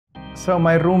So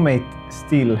my roommate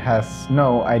still has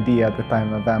no idea that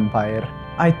I'm a vampire.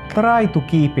 I try to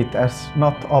keep it as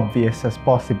not obvious as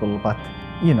possible, but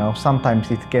you know, sometimes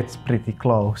it gets pretty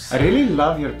close. I really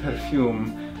love your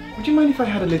perfume. Would you mind if I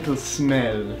had a little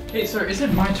smell? Hey sir, is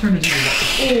it my turn to do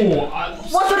that? Oh!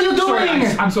 What are you doing?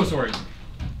 Sorry, I'm so sorry.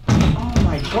 Oh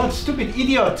my god, stupid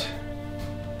idiot!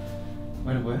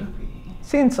 Where were we?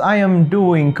 Since I am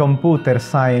doing computer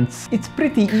science, it's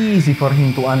pretty easy for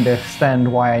him to understand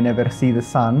why I never see the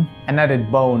sun. An added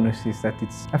bonus is that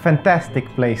it's a fantastic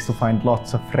place to find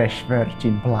lots of fresh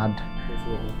virgin blood.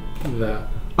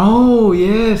 Oh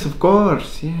yes, of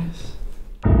course, yes.